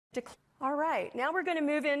All right, now we're going to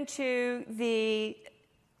move into the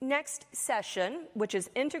next session, which is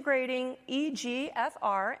integrating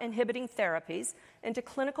EGFR-inhibiting therapies into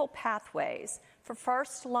clinical pathways for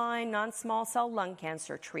first-line non-small cell lung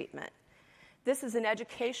cancer treatment. This is an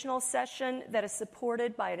educational session that is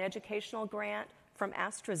supported by an educational grant from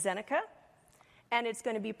AstraZeneca, and it's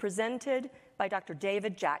going to be presented by Dr.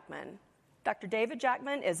 David Jackman. Dr. David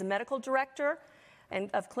Jackman is a medical director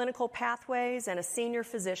of clinical pathways and a senior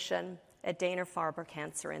physician at Dana-Farber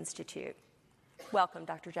Cancer Institute. Welcome,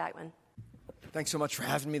 Dr. Jackman. Thanks so much for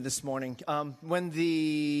having me this morning. When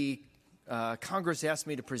the Congress asked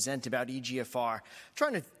me to present about EGFR, I'm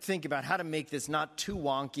trying to think about how to make this not too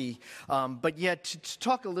wonky, but yet to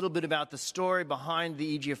talk a little bit about the story behind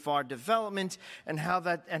the EGFR development and how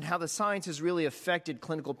the science has really affected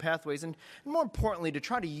clinical pathways, and more importantly, to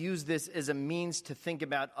try to use this as a means to think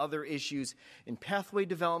about other issues in pathway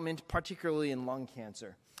development, particularly in lung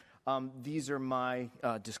cancer. These are my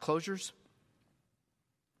disclosures.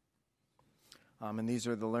 And these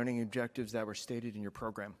are the learning objectives that were stated in your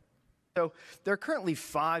program. So there are currently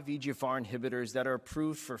 5 EGFR inhibitors that are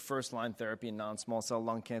approved for first-line therapy in non-small cell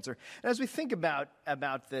lung cancer. And as we think about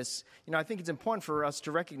this, I think it's important for us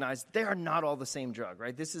to recognize they are not all the same drug,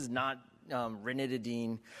 right? This is not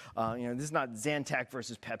ranitidine, this is not Zantac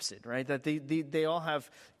versus Pepcid, right? That they all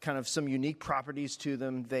have kind of some unique properties to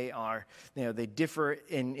them. They are, they differ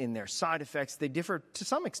in their side effects. They differ to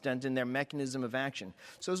some extent in their mechanism of action.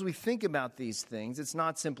 So as we think about these things, it's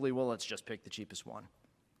not simply, well, let's just pick the cheapest one.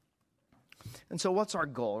 And so what's our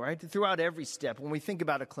goal, right? Throughout every step, when we think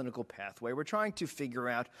about a clinical pathway, we're trying to figure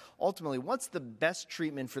out, ultimately, what's the best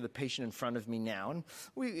treatment for the patient in front of me now? And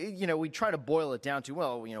we try to boil it down to,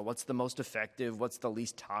 what's the most effective, what's the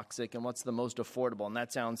least toxic, and what's the most affordable? And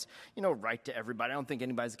that sounds, right to everybody. I don't think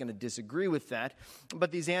anybody's going to disagree with that.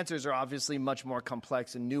 But these answers are obviously much more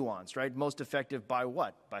complex and nuanced, right? Most effective by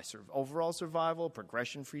what? By overall survival,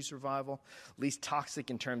 progression-free survival, least toxic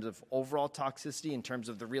in terms of overall toxicity, in terms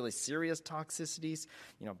of the really serious toxicities,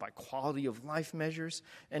 by quality of life measures,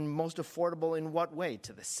 and most affordable in what way?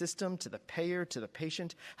 To the system, to the payer, to the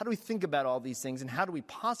patient? How do we think about all these things, and how do we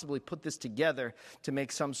possibly put this together to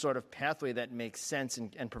make some sort of pathway that makes sense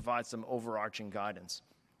and provides some overarching guidance?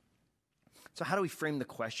 So how do we frame the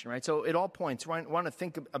question, right? So at all points, we want to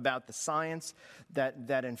think about the science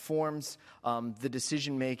that informs the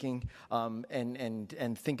decision-making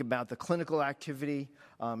and think about the clinical activity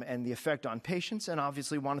and the effect on patients, and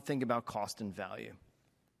obviously want to think about cost and value.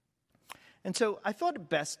 And so I thought it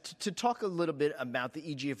best to talk a little bit about the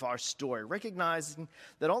EGFR story, recognizing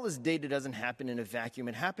that all this data doesn't happen in a vacuum.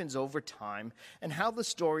 It happens over time, and how the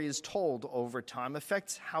story is told over time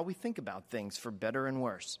affects how we think about things, for better and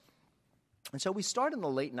worse. And so we start in the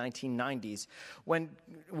late 1990s when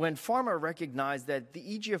pharma recognized that the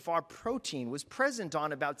EGFR protein was present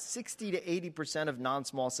on about 60 to 80% of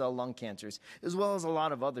non-small cell lung cancers, as well as a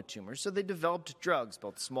lot of other tumors. So they developed drugs,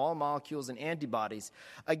 both small molecules and antibodies,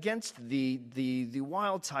 against the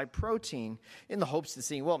wild-type protein in the hopes of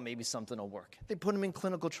seeing, well, maybe something will work. They put them in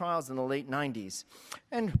clinical trials in the late 90s.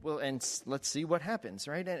 And let's see what happens,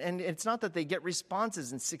 right? And it's not that they get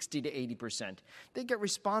responses in 60 to 80%. They get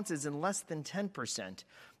responses in less than 10%.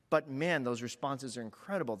 But man, those responses are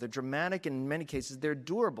incredible. They're dramatic, and in many cases, they're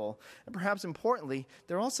durable. And perhaps importantly,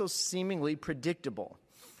 they're also seemingly predictable.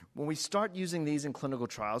 When we start using these in clinical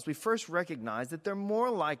trials, we first recognize that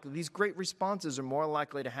these great responses are more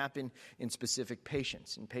likely to happen in specific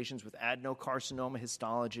patients, in patients with adenocarcinoma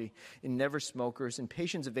histology, in never smokers, in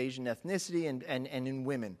patients of Asian ethnicity, and in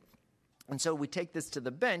women. And so we take this to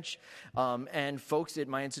the bench, and folks at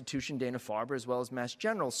my institution, Dana-Farber, as well as Mass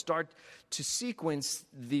General, start to sequence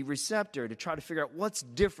the receptor to try to figure out what's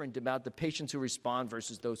different about the patients who respond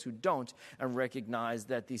versus those who don't, and recognize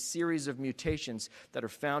that these series of mutations that are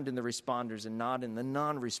found in the responders and not in the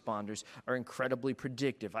non-responders are incredibly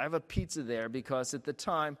predictive. I have a pizza there because at the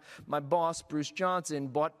time, my boss, Bruce Johnson,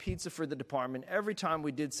 bought pizza for the department every time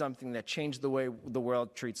we did something that changed the way the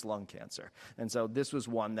world treats lung cancer. And so this was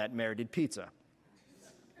one that merited pizza.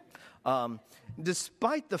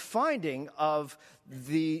 Despite the finding of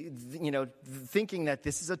thinking that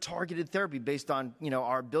this is a targeted therapy based on,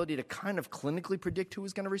 our ability to kind of clinically predict who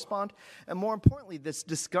is going to respond, and more importantly, this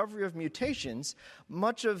discovery of mutations,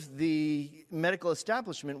 much of the medical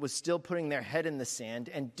establishment was still putting their head in the sand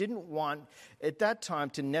and didn't want, at that time,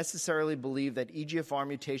 to necessarily believe that EGFR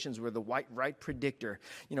mutations were the right predictor.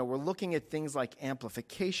 We're looking at things like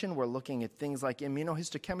amplification, we're looking at things like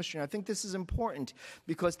immunohistochemistry, and I think this is important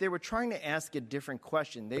because they were trying to ask a different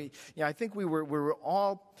question. I think we were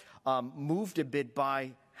all moved a bit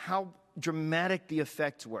by how dramatic the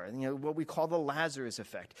effects were, what we call the Lazarus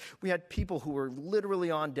effect. We had people who were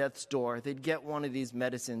literally on death's door. They'd get one of these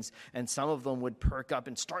medicines, and some of them would perk up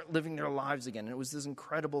and start living their lives again. And it was this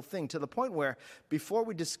incredible thing, to the point where before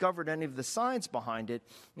we discovered any of the science behind it,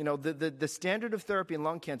 the standard of therapy in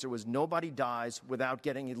lung cancer was nobody dies without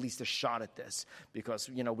getting at least a shot at this, because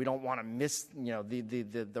we don't want to miss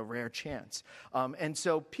the rare chance. And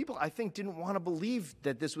so people, I think, didn't want to believe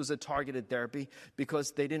that this was a targeted therapy,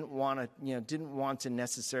 because they didn't want to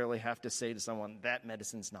necessarily have to say to someone, that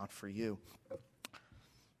medicine's not for you.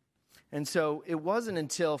 And so it wasn't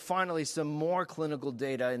until finally some more clinical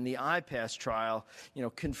data in the IPASS trial,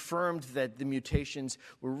 confirmed that the mutations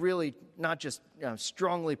were really not just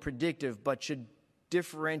strongly predictive, but should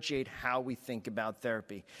differentiate how we think about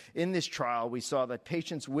therapy. In this trial, we saw that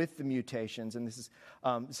patients with the mutations, and this is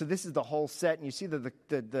the whole set, and you see that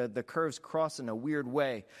the curves cross in a weird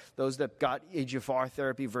way, those that got EGFR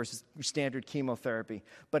therapy versus standard chemotherapy.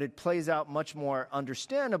 But it plays out much more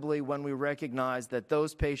understandably when we recognize that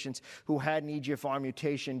those patients who had an EGFR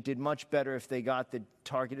mutation did much better if they got the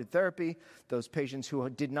targeted therapy. Those patients who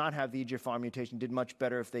did not have the EGFR mutation did much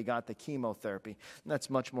better if they got the chemotherapy. And that's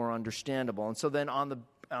much more understandable. And so then on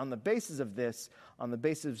the basis of this, on the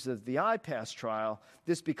basis of the IPASS trial,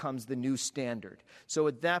 this becomes the new standard. So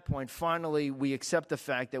at that point, finally, we accept the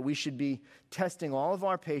fact that we should be testing all of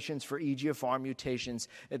our patients for EGFR mutations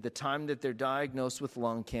at the time that they're diagnosed with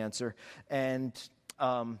lung cancer, and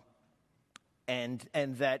that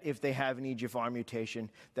if they have an EGFR mutation,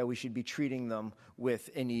 that we should be treating them with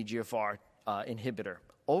an EGFR inhibitor.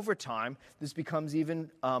 Over time, this becomes even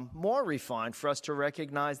more refined for us to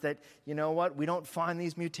recognize that, we don't find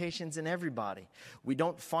these mutations in everybody. We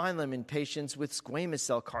don't find them in patients with squamous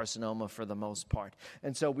cell carcinoma for the most part.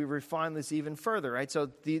 And so we refine this even further, right?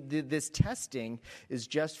 So this testing is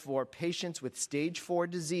just for patients with stage 4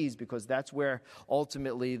 disease, because that's where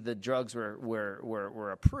ultimately the drugs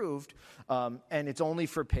were approved. And it's only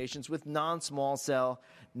for patients with non-small cell,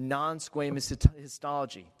 non-squamous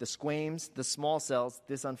histology. The squames, the small cells,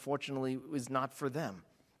 this unfortunately is not for them.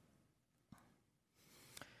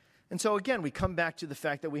 And so again, we come back to the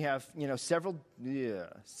fact that we have, several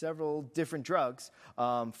different drugs,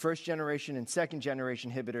 first generation and second generation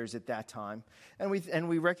inhibitors at that time, and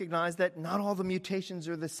we recognize that not all the mutations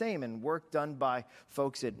are the same. And work done by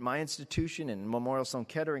folks at my institution and Memorial Sloan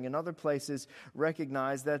Kettering and other places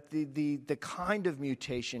recognize that the kind of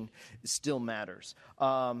mutation still matters,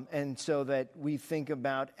 and so that we think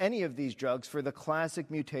about any of these drugs for the classic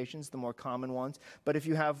mutations, the more common ones. But if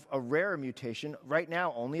you have a rare mutation, right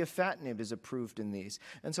now only afatinib is approved in these.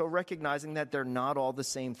 And so recognizing that they're not all the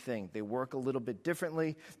same thing. They work a little bit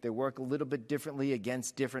differently. They work a little bit differently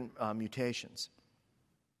against different mutations.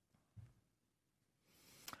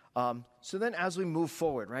 So then as we move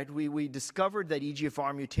forward, right, we discovered that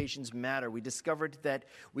EGFR mutations matter. We discovered that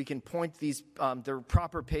we can point the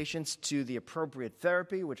proper patients to the appropriate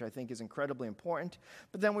therapy, which I think is incredibly important.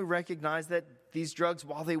 But then we recognize that these drugs,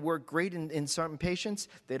 while they work great in certain patients,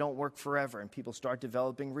 they don't work forever, and people start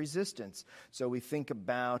developing resistance. So we think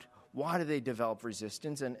about, why do they develop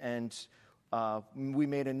resistance? And we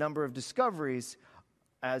made a number of discoveries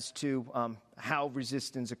as to how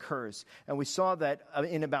resistance occurs. And we saw that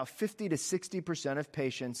in about 50 to 60% of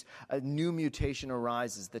patients, a new mutation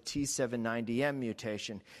arises, the T790M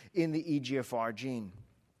mutation in the EGFR gene.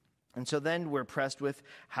 And so then we're pressed with,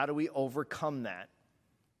 how do we overcome that?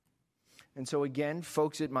 And so again,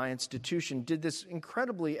 folks at my institution did this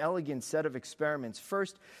incredibly elegant set of experiments,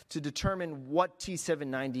 first to determine what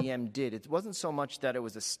T790M did. It wasn't so much that it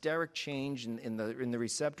was a steric change in the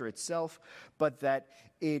receptor itself, but that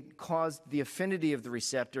it caused the affinity of the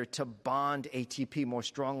receptor to bond ATP more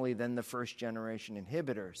strongly than the first generation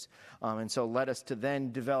inhibitors. And so led us to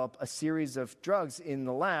then develop a series of drugs in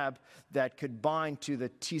the lab that could bind to the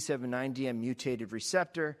T790M mutated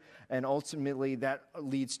receptor, and ultimately that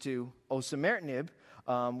leads to osimertinib,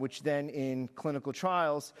 which then in clinical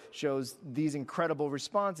trials shows these incredible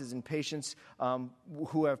responses in patients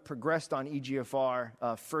who have progressed on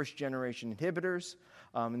EGFR first-generation inhibitors.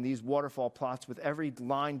 And these waterfall plots with every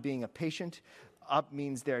line being a patient. Up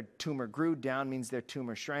means their tumor grew, down means their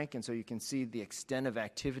tumor shrank, and so you can see the extent of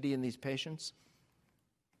activity in these patients.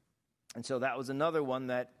 And so that was another one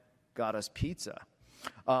that got us pizza.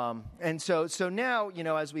 And so now,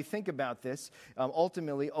 as we think about this,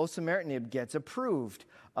 ultimately osimertinib gets approved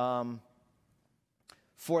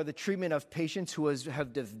for the treatment of patients who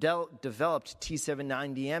have developed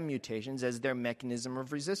T790M mutations as their mechanism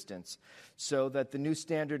of resistance. So that the new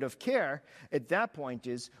standard of care at that point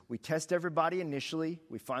is we test everybody initially,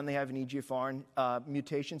 we finally have an EGFR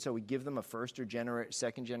mutation, so we give them a first or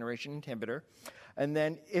second generation inhibitor. And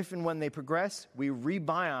then if and when they progress, we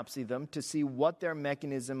rebiopsy them to see what their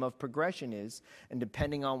mechanism of progression is. And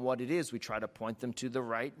depending on what it is, we try to point them to the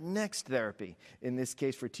right next therapy. In this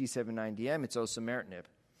case, for T790M, it's osimertinib.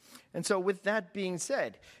 And so with that being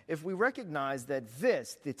said, if we recognize that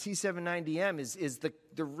the T790M, is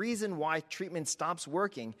the reason why treatment stops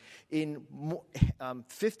working in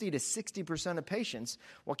 50 to 60% of patients,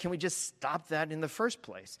 well, can we just stop that in the first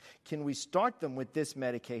place? Can we start them with this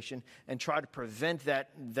medication and try to prevent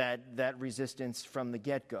that resistance from the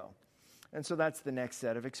get-go? And so that's the next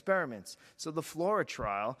set of experiments. So the FLORA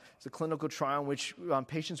trial is a clinical trial in which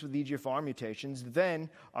patients with EGFR mutations then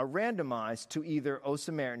are randomized to either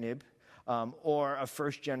osimertinib or a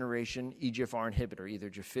first-generation EGFR inhibitor, either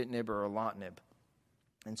gefitinib or erlotinib.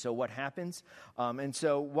 And so what happens? And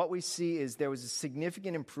so what we see is there was a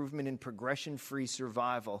significant improvement in progression-free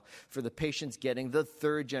survival for the patients getting the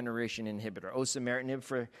third-generation inhibitor, osimertinib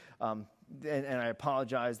for and I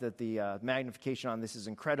apologize that the magnification on this is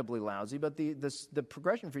incredibly lousy, but the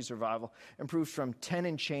progression-free survival improved from 10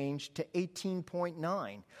 and change to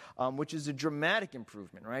 18.9, which is a dramatic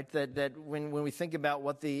improvement, right? That when we think about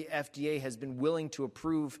what the FDA has been willing to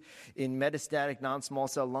approve in metastatic non-small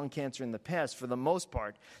cell lung cancer in the past, for the most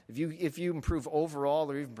part, if you improve overall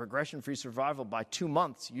or even progression-free survival by 2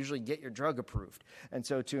 months, you usually get your drug approved. And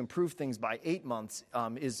so to improve things by 8 months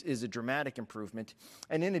is a dramatic improvement.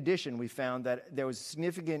 And in addition, we found that there was a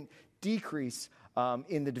significant decrease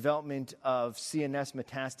in the development of CNS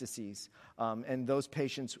metastases. And those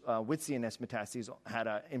patients with CNS metastases had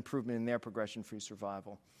an improvement in their progression-free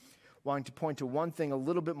survival. Wanting to point to one thing a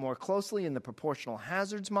little bit more closely in the proportional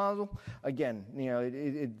hazards model. Again,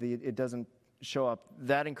 it doesn't show up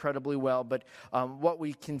that incredibly well, but what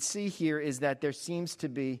we can see here is that there seems to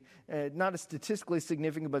be not a statistically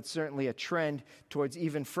significant, but certainly a trend towards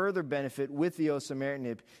even further benefit with the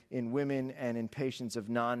osimertinib in women and in patients of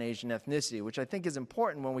non-Asian ethnicity, which I think is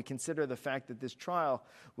important when we consider the fact that this trial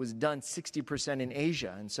was done 60% in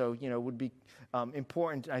Asia. And so, it would be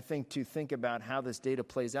important, I think, to think about how this data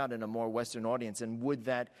plays out in a more Western audience, and would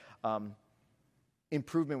that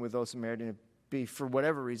improvement with osimertinib be, for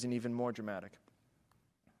whatever reason, even more dramatic.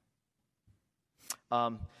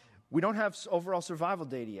 We don't have overall survival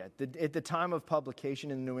data yet. At the time of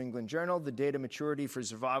publication in the New England Journal, the data maturity for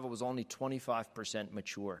survival was only 25%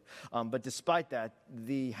 mature. But despite that,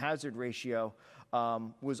 the hazard ratio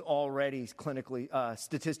was already clinically,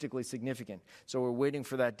 statistically significant. So we're waiting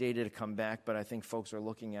for that data to come back, but I think folks are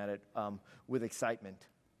looking at it with excitement.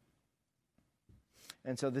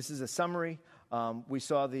 And so this is a summary. We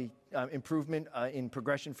saw the improvement in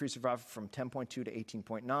progression-free survival from 10.2 to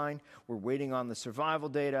 18.9. We're waiting on the survival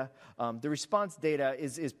data. The response data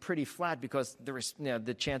is pretty flat because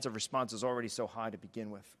the chance of response is already so high to begin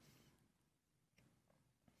with.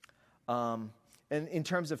 And in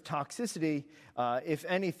terms of toxicity, if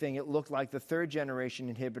anything, it looked like the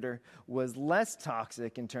third-generation inhibitor was less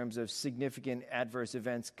toxic in terms of significant adverse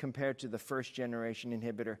events compared to the first-generation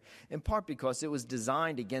inhibitor, in part because it was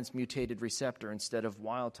designed against mutated receptor instead of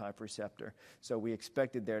wild-type receptor. So we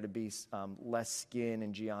expected there to be less skin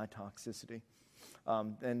and GI toxicity.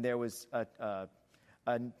 And there was a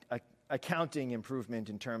counting improvement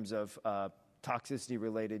in terms of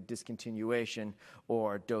toxicity-related discontinuation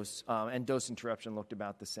or dose interruption looked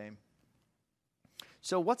about the same.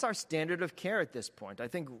 So what's our standard of care at this point? I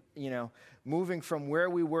think, moving from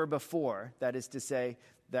where we were before, that is to say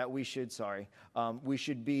that we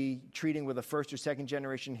should be treating with a first or second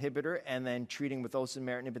generation inhibitor and then treating with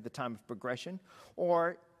osimertinib at the time of progression.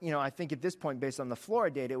 Or, I think at this point, based on the FLORA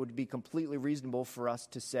data, it would be completely reasonable for us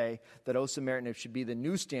to say that osimertinib should be the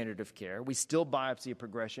new standard of care. We still biopsy a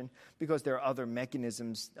progression because there are other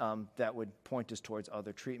mechanisms that would point us towards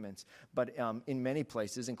other treatments. But in many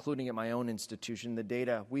places, including at my own institution, the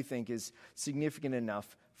data we think is significant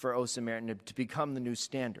enough for osimertinib to become the new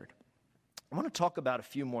standard. I want to talk about a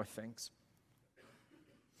few more things.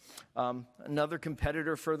 Another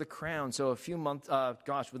competitor for the crown. So within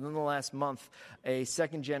the last month, a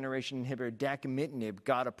second-generation inhibitor, dacomitinib,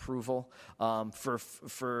 got approval for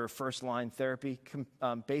first-line therapy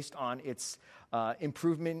based on its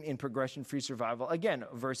improvement in progression-free survival, again,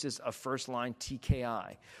 versus a first-line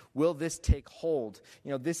TKI. Will this take hold?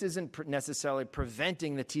 This isn't necessarily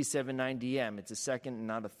preventing the T790M. It's a second and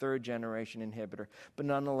not a third-generation inhibitor. But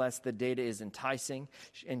nonetheless, the data is enticing.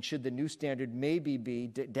 And should the new standard maybe be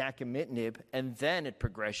dacomitinib and then at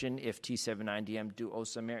progression, if T790M, do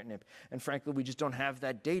osimertinib? And frankly, we just don't have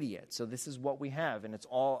that data yet. So this is what we have, and it's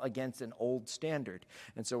all against an old standard.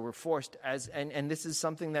 And so we're forced and this is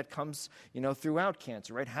something that comes, throughout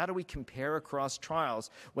cancer, right? How do we compare across trials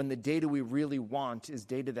when the data we really want is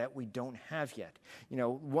data that we don't have yet?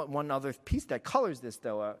 One other piece that colors this,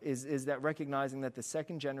 though, is that recognizing that the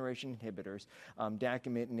second-generation inhibitors,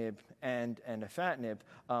 dacomitinib and afatinib,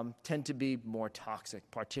 tend to be more toxic,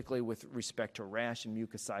 particularly with respect to rash and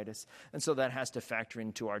mucositis, and so that has to factor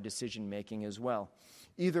into our decision-making as well.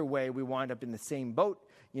 Either way, we wind up in the same boat.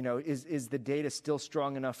 Is the data still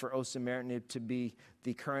strong enough for osimertinib to be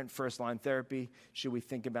the current first-line therapy? Should we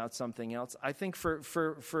think about something else? I think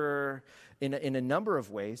in a number of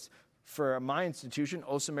ways, for my institution,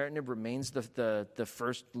 osimertinib remains the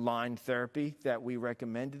first-line therapy that we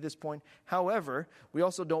recommend at this point. However, we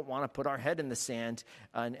also don't want to put our head in the sand,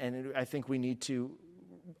 and I think we need to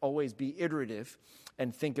always be iterative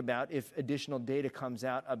and think about if additional data comes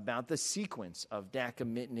out about the sequence of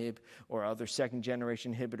dacomitinib or other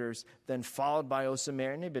second-generation inhibitors, then followed by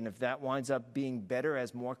osimertinib, and if that winds up being better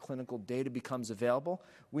as more clinical data becomes available,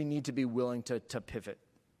 we need to be willing to pivot.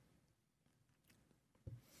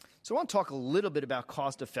 So I want to talk a little bit about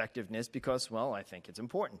cost effectiveness because, well, I think it's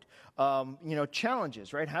important.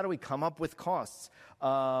 Challenges, right? How do we come up with costs?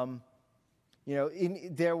 There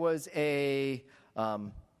was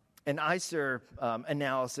an ICER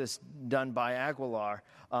analysis done by Aguilar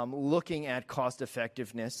looking at cost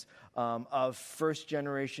effectiveness of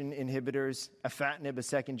first-generation inhibitors, afatinib, a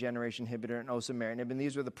second-generation inhibitor, and osimertinib, and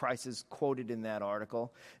these were the prices quoted in that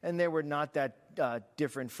article, and they were not that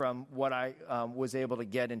different from what I was able to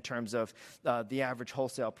get in terms of the average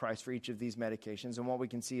wholesale price for each of these medications, and what we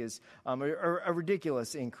can see is a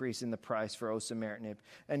ridiculous increase in the price for osimertinib.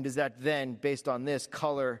 And does that then, based on this,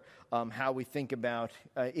 color how we think about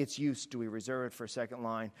its use? Do we reserve it for second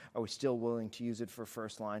line? Are we still willing to use it for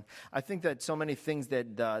first line? I think that so many things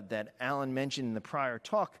that Alan mentioned in the prior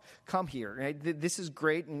talk come here. Right? This is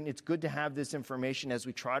great, and it's good to have this information as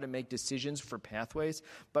we try to make decisions for pathways,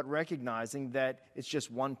 but recognizing that it's just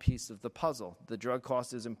one piece of the puzzle. The drug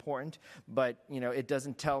cost is important, but it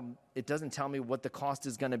doesn't tell me what the cost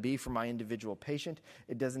is going to be for my individual patient.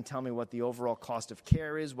 It doesn't tell me what the overall cost of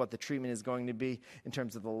care is, what the treatment is going to be in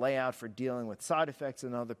terms of the layout for dealing with side effects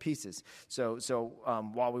and other pieces. So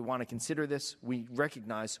while we want to consider this, we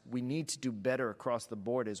recognize we need to do better across the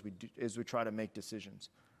board as we try to make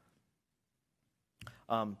decisions.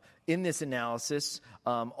 In this analysis,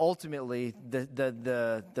 ultimately,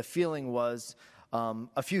 the feeling was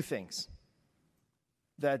a few things.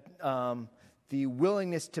 That the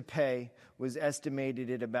willingness to pay was estimated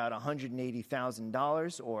at about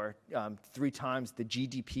 $180,000 or 3 times the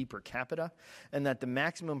GDP per capita, and that the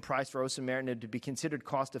maximum price for osimertinib to be considered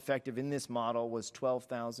cost-effective in this model was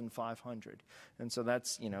 $12,500. And so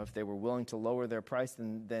that's, if they were willing to lower their price,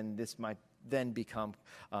 then this might then become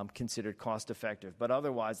considered cost-effective. But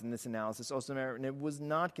otherwise, in this analysis, osimertinib was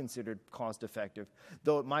not considered cost-effective,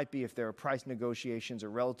 though it might be if there are price negotiations or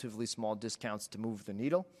relatively small discounts to move the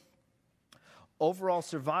needle. Overall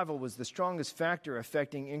survival was the strongest factor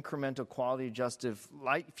affecting incremental quality-adjusted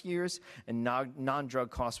life years, and non-drug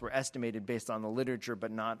costs were estimated based on the literature but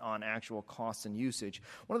not on actual costs and usage.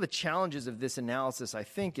 One of the challenges of this analysis, I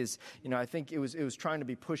think, is, I think it was trying to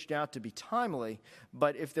be pushed out to be timely,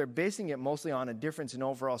 but if they're basing it mostly on a difference in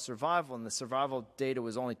overall survival and the survival data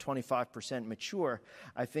was only 25% mature,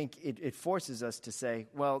 I think it forces us to say,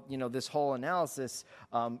 well, this whole analysis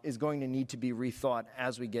is going to need to be rethought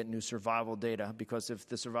as we get new survival data. Because if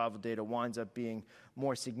the survival data winds up being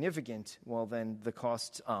more significant, well, then the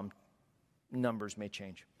cost numbers may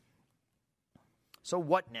change. So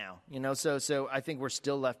what now? So I think we're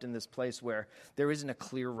still left in this place where there isn't a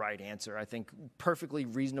clear right answer. I think perfectly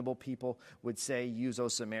reasonable people would say use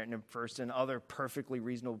osimertinib first, and other perfectly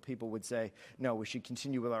reasonable people would say, no, we should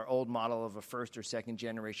continue with our old model of a first or second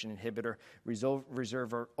generation inhibitor,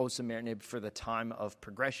 reserve our osimertinib for the time of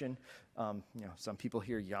progression. Some people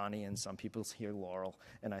hear Yanni and some people hear Laurel,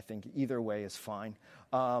 and I think either way is fine.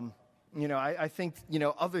 I think,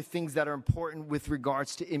 other things that are important with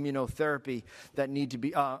regards to immunotherapy that need to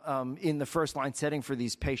be in the first-line setting for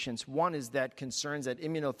these patients. One is that concerns that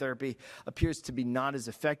immunotherapy appears to be not as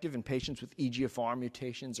effective in patients with EGFR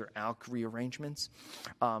mutations or ALK rearrangements.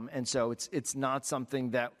 And so it's not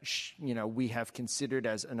something that, we have considered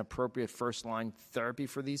as an appropriate first-line therapy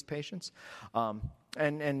for these patients.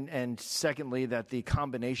 And secondly, that the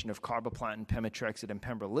combination of carboplatin, pemetrexed, and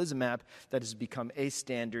pembrolizumab that has become a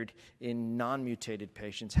standard in non-mutated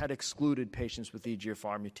patients had excluded patients with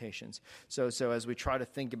EGFR mutations. So as we try to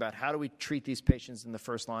think about how do we treat these patients in the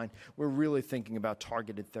first line, we're really thinking about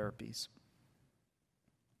targeted therapies.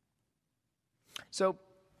 So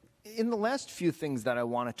in the last few things that I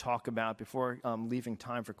want to talk about before leaving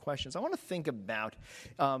time for questions, I want to think about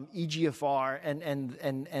EGFR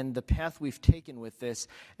and the path we've taken with this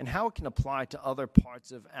and how it can apply to other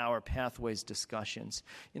parts of our pathways discussions.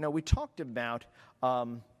 We talked about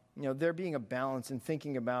there being a balance in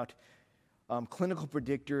thinking about clinical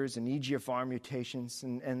predictors and EGFR mutations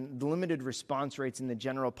and the limited response rates in the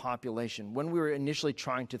general population. When we were initially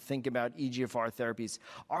trying to think about EGFR therapies,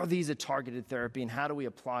 are these a targeted therapy and how do we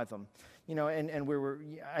apply them? And we were,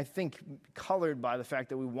 I think, colored by the fact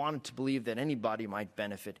that we wanted to believe that anybody might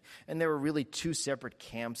benefit. And there were really two separate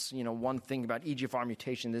camps. One thing about EGFR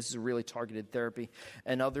mutation, this is a really targeted therapy,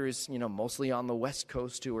 and others, mostly on the West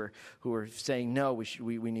Coast who were saying, no,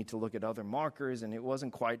 we need to look at other markers. And it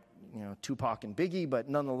wasn't quite, Tupac and Biggie, but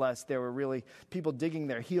nonetheless, there were really people digging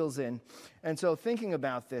their heels in. And so thinking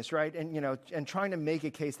about this, right, and trying to make a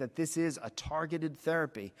case that this is a targeted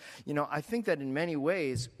therapy, I think that in many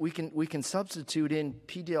ways we can substitute in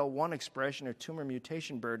PD-L1 expression or tumor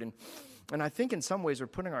mutation burden. And I think in some ways we're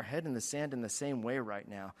putting our head in the sand in the same way right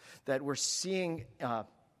now, that we're seeing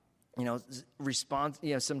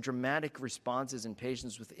some dramatic responses in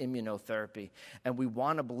patients with immunotherapy, and we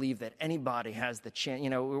want to believe that anybody has the chance.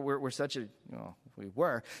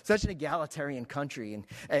 We're such an egalitarian country,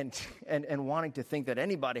 and wanting to think that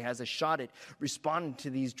anybody has a shot at responding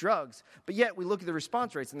to these drugs. But yet we look at the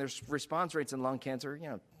response rates, and there's response rates in lung cancer,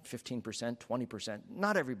 15%, 20%.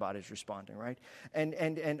 Not everybody's responding, right?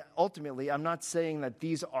 And ultimately, I'm not saying that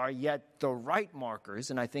these are yet the right markers,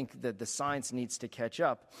 and I think that the science needs to catch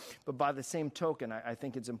up. But by the same token, I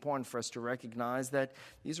think it's important for us to recognize that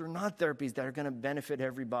these are not therapies that are going to benefit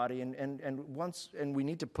everybody, and we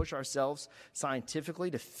need to push ourselves scientifically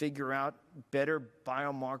to figure out better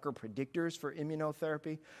biomarker predictors for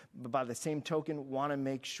immunotherapy. But by the same token, want to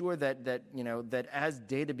make sure that as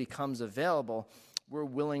data becomes available, we're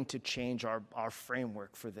willing to change our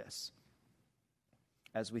framework for this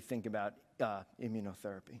as we think about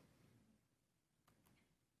immunotherapy.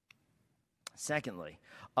 Secondly,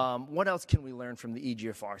 what else can we learn from the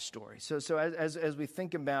EGFR story? So as we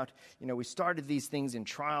think about, we started these things in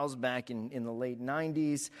trials back in the late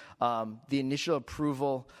 90s. The initial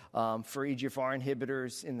approval for EGFR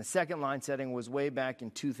inhibitors in the second-line setting was way back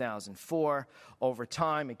in 2004. Over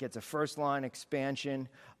time, it gets a first-line expansion.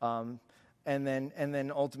 And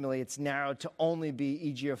then ultimately it's narrowed to only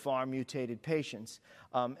be EGFR mutated patients.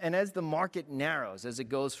 And as the market narrows, as it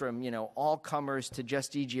goes from all comers to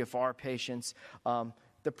just EGFR patients,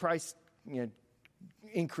 the price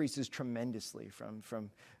increases tremendously from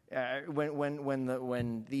when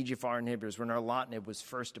the EGFR inhibitors, when erlotinib was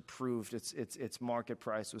first approved, its market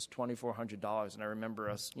price was $2,400, and I remember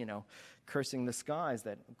us cursing the skies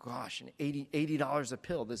that, gosh, $80 a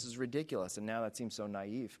pill, this is ridiculous, and now that seems so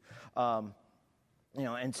naive.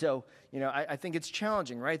 And so, I think it's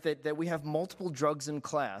challenging, right, that we have multiple drugs in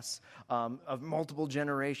class of multiple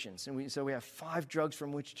generations. And so we have 5 drugs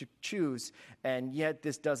from which to choose, and yet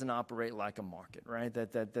this doesn't operate like a market, right,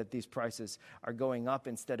 that these prices are going up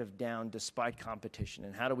instead of down despite competition.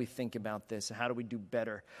 And how do we think about this? How do we do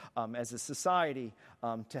better as a society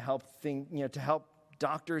to help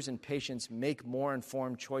doctors and patients make more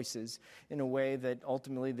informed choices in a way that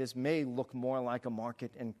ultimately this may look more like a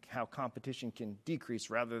market, and how competition can decrease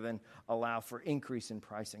rather than allow for increase in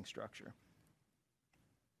pricing structure.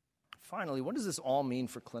 Finally, what does this all mean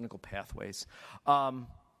for clinical pathways?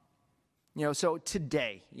 So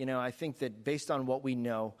today, I think that based on what we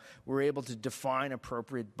know, we're able to define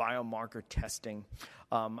appropriate biomarker testing.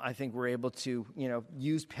 I think we're able to,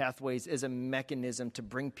 use pathways as a mechanism to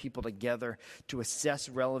bring people together, to assess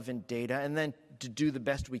relevant data, and then to do the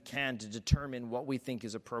best we can to determine what we think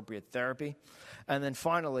is appropriate therapy. And then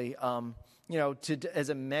finally, as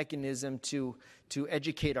a mechanism to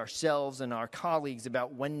educate ourselves and our colleagues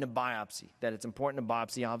about when to biopsy, that it's important to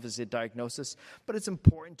biopsy, obviously, at diagnosis, but it's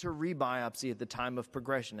important to rebiopsy at the time of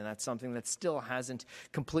progression, and that's something that still hasn't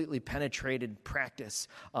completely penetrated practice,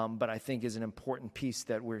 but I think is an important piece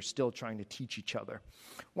that we're still trying to teach each other.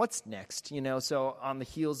 What's next? So on the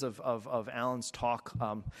heels of Alan's talk,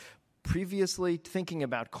 previously, thinking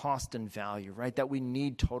about cost and value, right? That we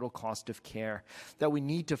need total cost of care, that we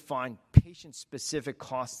need to find patient-specific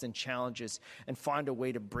costs and challenges and find a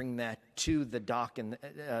way to bring that to the doc and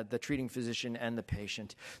the treating physician and the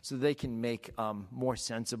patient so they can make more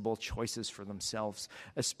sensible choices for themselves,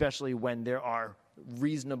 especially when there are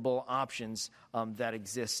reasonable options that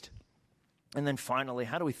exist. And then finally,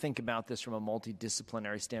 how do we think about this from a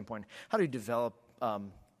multidisciplinary standpoint? How do we develop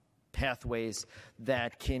pathways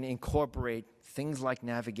that can incorporate things like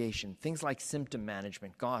navigation, things like symptom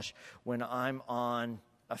management? Gosh, when I'm on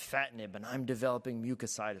afatinib and I'm developing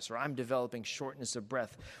mucositis or I'm developing shortness of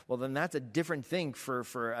breath, well, then that's a different thing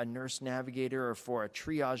for a nurse navigator or for a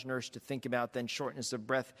triage nurse to think about than shortness of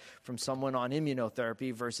breath from someone on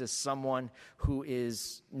immunotherapy versus someone who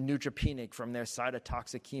is neutropenic from their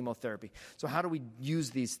cytotoxic chemotherapy. So how do we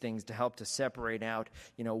use these things to help to separate out,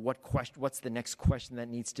 what's the next question that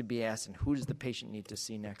needs to be asked and who does the patient need to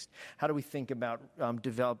see next? How do we think about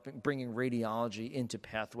bringing radiology into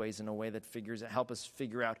pathways in a way that help us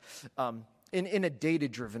figure out in a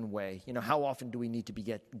data-driven way, how often do we need to be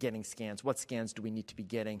getting scans? What scans do we need to be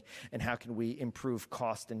getting? And how can we improve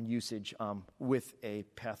cost and usage with a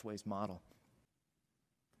pathways model?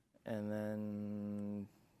 And then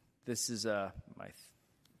this is my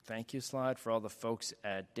thank you slide for all the folks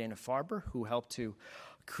at Dana-Farber who helped to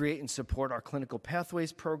create and support our clinical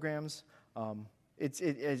pathways programs.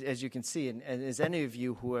 As you can see, and as any of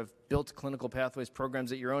you who have built clinical pathways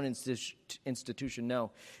programs at your own institution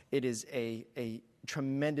know, it is a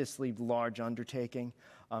tremendously large undertaking.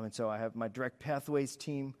 And so I have my direct pathways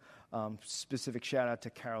team, specific shout out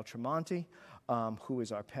to Carol Tremonti, who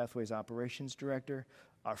is our pathways operations director,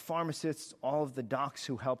 our pharmacists, all of the docs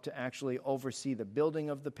who help to actually oversee the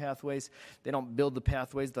building of the pathways. They don't build the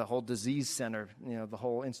pathways, the whole disease center, the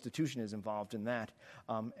whole institution is involved in that.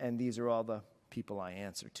 And these are all the people I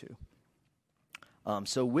answer to.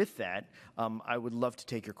 So with that, I would love to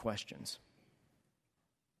take your questions.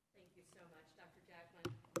 Thank you so much, Dr.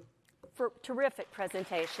 Jackman, for a terrific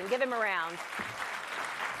presentation. Give him a round.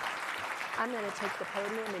 I'm going to take the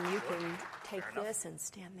podium, and you can take this and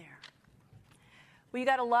stand there. Well, you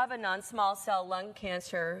got to love a non-small cell lung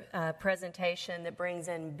cancer presentation that brings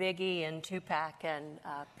in Biggie and Tupac and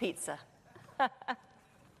pizza.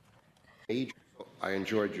 I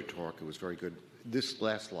enjoyed your talk. It was very good. This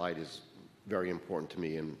last slide is very important to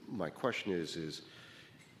me, and my question is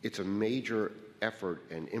it's a major effort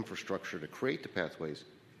and infrastructure to create the pathways.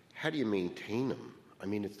 How do you maintain them? I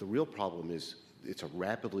mean, the real problem is it's a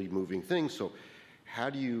rapidly moving thing, so how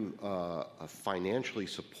do you financially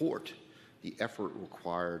support the effort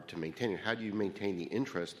required to maintain it? How do you maintain the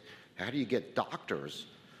interest? How do you get doctors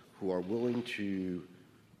who are willing to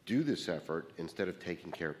do this effort instead of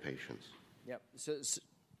taking care of patients? Yep. So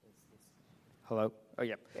hello? Oh,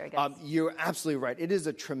 yeah. There it goes. You're absolutely right. It is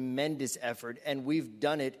a tremendous effort, and we've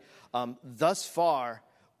done it thus far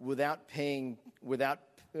without having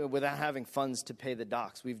funds to pay the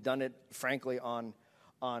docs. We've done it, frankly, on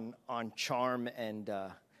charm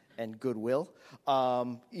and goodwill.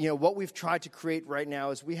 What we've tried to create right now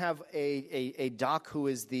is we have a doc who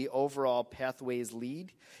is the overall pathways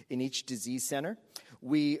lead in each disease center.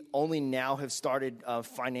 We only now have started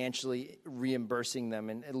financially reimbursing them,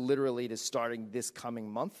 and literally it is starting this coming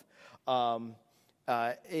month.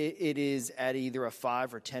 It is at either a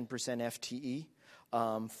 5 or 10%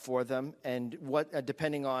 FTE for them, and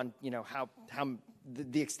depending on how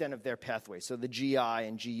the extent of their pathway. So the GI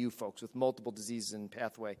and GU folks with multiple diseases in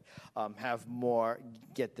pathway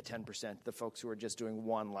get the 10%. The folks who are just doing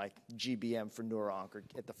one, like GBM for neuro-onc, are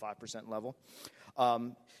at the 5% level.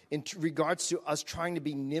 In regards to us trying to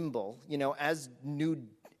be nimble, as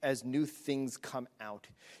new things come out,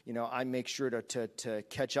 I make sure to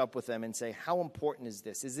catch up with them and say, how important is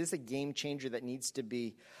this? Is this a game changer that needs to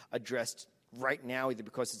be addressed right now, either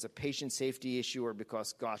because it's a patient safety issue or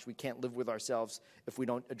because, gosh, we can't live with ourselves if we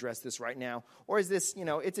don't address this right now? Or is this,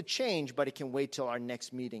 it's a change, but it can wait till our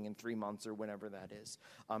next meeting in 3 months or whenever that is?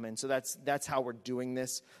 And so that's how we're doing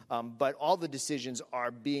this. But all the decisions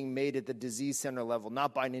are being made at the disease center level,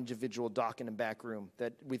 not by an individual doc in a back room.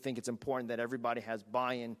 That we think it's important that everybody has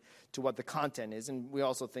buy-in to what the content is, and we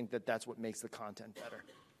also think that that's what makes the content better.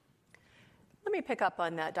 Let me pick up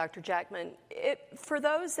on that, Dr. Jackman. For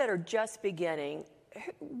those that are just beginning,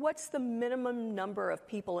 what's the minimum number of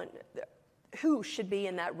people who should be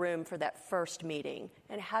in that room for that first meeting?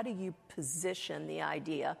 And how do you position the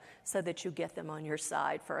idea so that you get them on your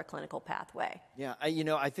side for a clinical pathway? Yeah,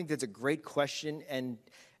 I think that's a great question, and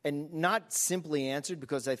not simply answered,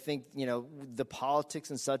 because I think, the politics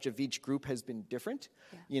and such of each group has been different.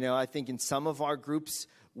 Yeah. I think in some of our groups,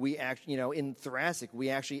 we actually, in thoracic, we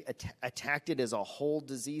actually attacked it as a whole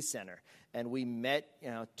disease center. And we met,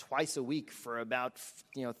 twice a week for about,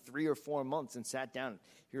 3 or 4 months and sat down.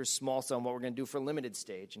 Here's small cell and what we're going to do for limited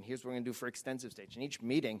stage, and here's what we're going to do for extensive stage. And each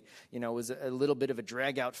meeting, was a little bit of a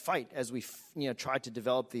drag-out fight as we, tried to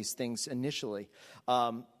develop these things initially.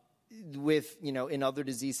 With, in other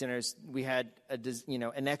disease centers, we had,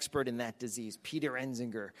 an expert in that disease, Peter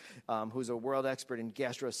Enzinger, who's a world expert in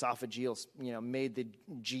gastroesophageal, made the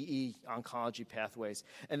GE oncology pathways.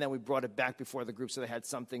 And then we brought it back before the group so they had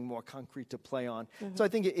something more concrete to play on. Mm-hmm. So I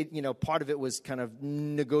think, part of it was kind of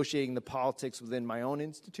negotiating the politics within my own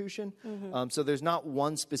institution. Mm-hmm. So there's not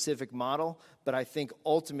one specific model, but I think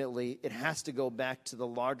ultimately it has to go back to the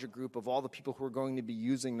larger group of all the people who are going to be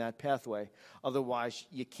using that pathway. Otherwise,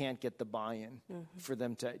 you can't get the buy-in for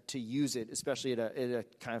them to use it, especially at a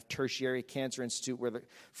kind of tertiary cancer institute where,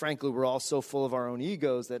 frankly, we're all so full of our own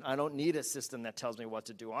egos that I don't need a system that tells me what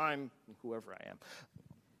to do. I'm whoever I am.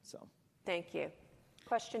 So, thank you.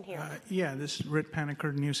 Question here. This is Rit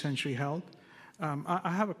Paniker, New Century Health.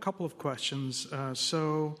 I have a couple of questions.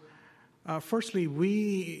 Firstly,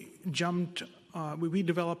 we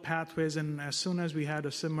developed pathways, and as soon as we had the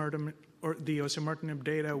osimertinib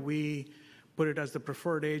data, we put it as the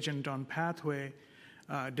preferred agent on pathway.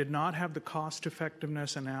 Did not have the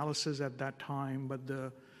cost-effectiveness analysis at that time, but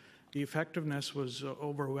the effectiveness was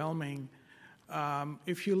overwhelming.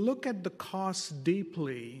 If you look at the costs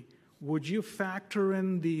deeply, would you factor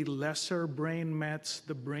in the lesser brain mets,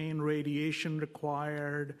 the brain radiation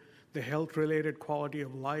required, the health-related quality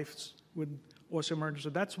of life with osimertinib? So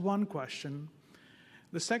that's one question.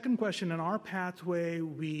 The second question, in our pathway,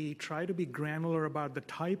 we try to be granular about the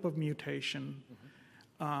type of mutation.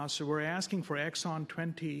 Mm-hmm. So we're asking for exon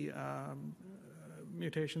 20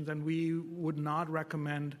 mutations, and we would not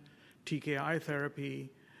recommend TKI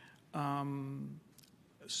therapy.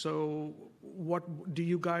 So what do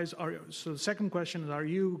you guys are? So the second question is, are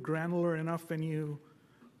you granular enough when you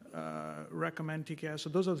recommend TKI? So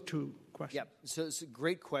those are the two questions. Yeah, so it's a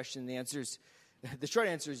great question. The short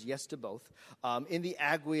answer is yes to both. In the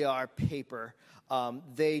Aguiar paper,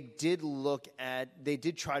 they did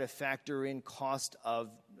try to factor in cost of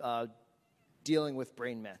dealing with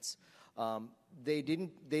brain mets. They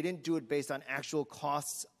didn't do it based on actual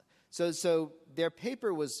costs. So their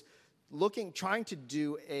paper was trying to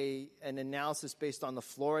do an analysis based on the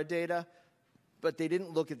FLORA data, but they didn't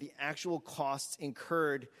look at the actual costs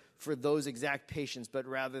incurred for those exact patients, but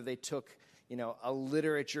rather they took a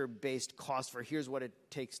literature-based cost for here's what it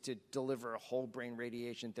takes to deliver a whole brain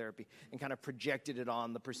radiation therapy, and kind of projected it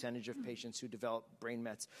on the percentage of patients who develop brain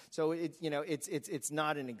mets. So it's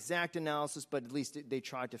not an exact analysis, but at least they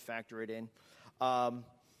tried to factor it in.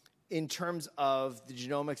 In terms of the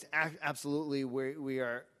genomics, absolutely, we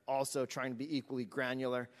are also trying to be equally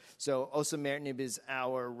granular. So osimertinib is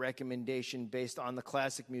our recommendation based on the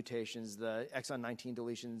classic mutations, the exon 19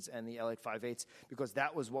 deletions and the L858s, because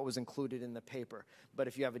that was what was included in the paper. But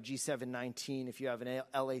if you have a G719, if you have an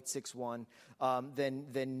L861,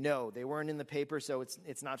 then no, they weren't in the paper, so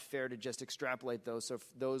it's not fair to just extrapolate those. So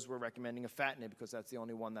those we're recommending afatinib because that's the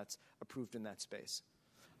only one that's approved in that space.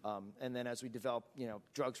 And then as we develop,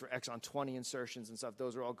 drugs for exon 20 insertions and stuff,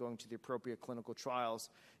 those are all going to the appropriate clinical trials,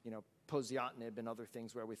 poziotinib and other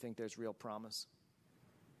things where we think there's real promise.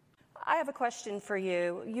 I have a question for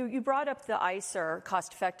you. You brought up the ICER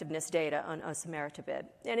cost-effectiveness data on osimertinib,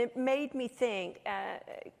 and it made me think,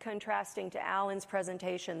 contrasting to Alan's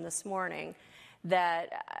presentation this morning,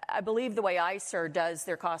 that I believe the way ICER does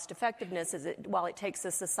their cost effectiveness is while it takes a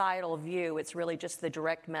societal view, it's really just the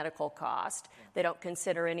direct medical cost. They don't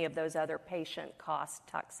consider any of those other patient cost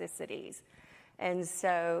toxicities. And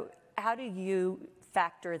so how do you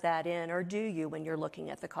factor that in, or do you, when you're looking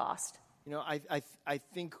at the cost? I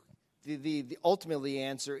think the ultimately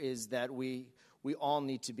answer is that we all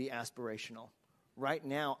need to be aspirational. Right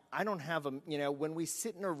now, I don't have when we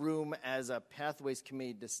sit in a room as a pathways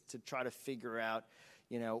committee to try to figure out,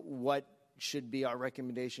 what should be our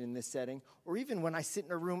recommendation in this setting, or even when I sit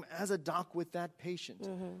in a room as a doc with that patient,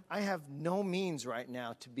 I have no means right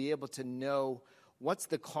now to be able to know what's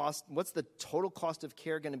the total cost of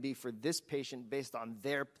care going to be for this patient based on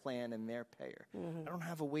their plan and their payer. I don't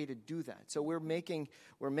have a way to do that. So we're making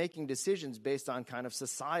decisions based on kind of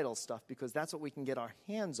societal stuff because that's what we can get our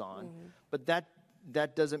hands on. But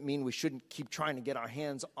that doesn't mean we shouldn't keep trying to get our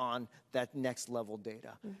hands on that next level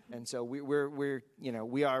data. And so we're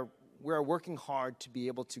working hard to be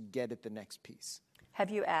able to get at the next piece. Have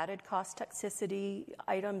you added cost toxicity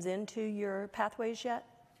items into your pathways yet?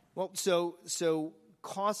 Well, so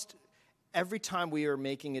cost, every time we are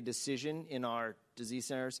making a decision in our disease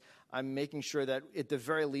centers, I'm making sure that at the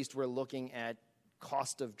very least we're looking at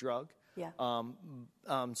cost of drug. Yeah.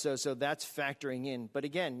 So that's factoring in. But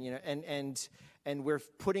again, and we're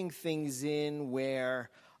putting things in where,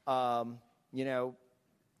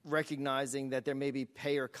 recognizing that there may be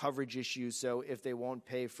payer coverage issues. So if they won't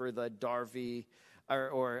pay for the Darvi,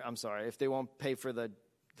 if they won't pay for the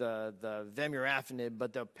vemurafenib,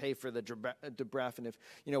 but they'll pay for the dabrafenib.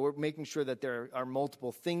 We're making sure that there are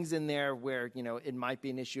multiple things in there where, it might be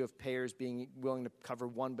an issue of payers being willing to cover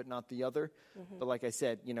one but not the other. But like I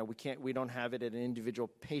said, we don't have it at an individual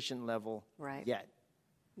patient level yet.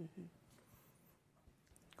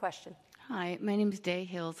 Question. Hi, my name is Day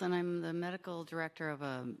Hills, and I'm the medical director of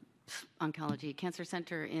a oncology cancer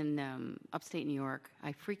center in upstate New York.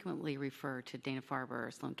 I frequently refer to Dana-Farber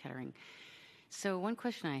or Sloan Kettering. So one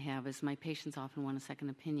question I have is my patients often want a second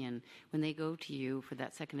opinion. When they go to you for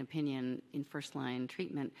that second opinion in first-line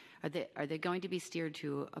treatment, are they going to be steered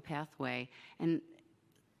to a pathway? And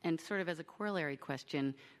sort of as a corollary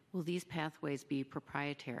question, will these pathways be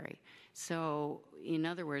proprietary? So in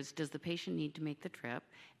other words, does the patient need to make the trip?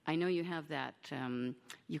 I know you have that,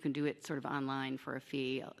 you can do it sort of online for a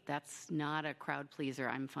fee. That's not a crowd pleaser,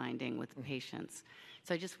 I'm finding, with patients.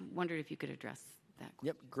 So I just wondered if you could address that.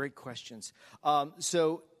 Yep, great questions.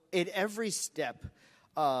 So at every step,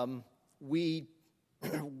 we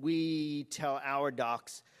tell our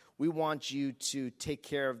docs, we want you to take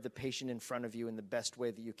care of the patient in front of you in the best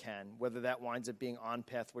way that you can, whether that winds up being on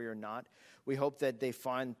pathway or not. We hope that they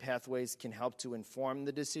find pathways can help to inform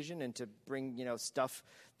the decision and to bring, stuff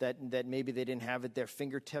that maybe they didn't have at their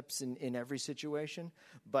fingertips in every situation.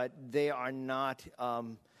 But they are not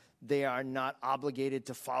obligated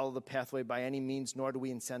to follow the pathway by any means, nor do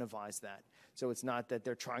we incentivize that. So it's not that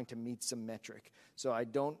they're trying to meet some metric. So I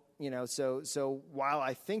don't, so while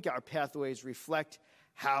I think our pathways reflect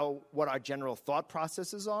what our general thought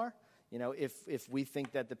processes are, if we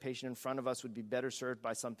think that the patient in front of us would be better served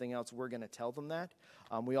by something else, we're going to tell them that.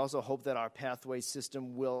 We also hope that our pathway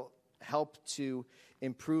system will help to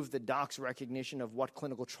improve the doc's recognition of what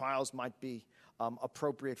clinical trials might be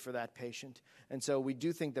appropriate for that patient. And so we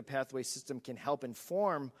do think the pathway system can help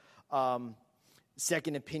inform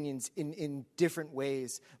second opinions in different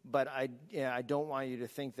ways, but I don't want you to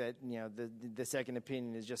think that the second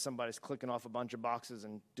opinion is just somebody's clicking off a bunch of boxes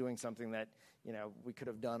and doing something that we could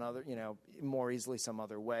have done more easily some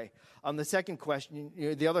other way. The second question,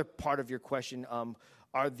 the other part of your question,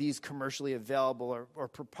 are these commercially available or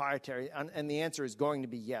proprietary? And the answer is going to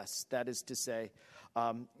be yes. That is to say,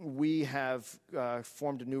 we have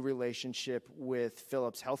formed a new relationship with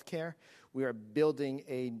Philips Healthcare. We are building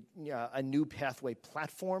a new pathway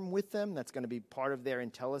platform with them that's going to be part of their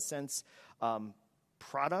IntelliSense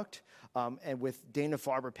product, and with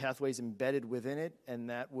Dana-Farber pathways embedded within it, and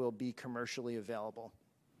that will be commercially available.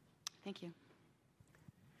 Thank you.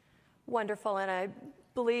 Wonderful, and I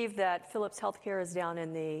believe that Philips Healthcare is down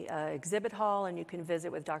in the exhibit hall, and you can visit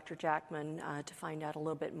with Dr. Jackman to find out a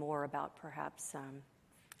little bit more about perhaps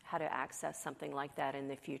how to access something like that in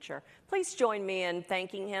the future. Please join me in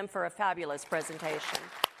thanking him for a fabulous presentation.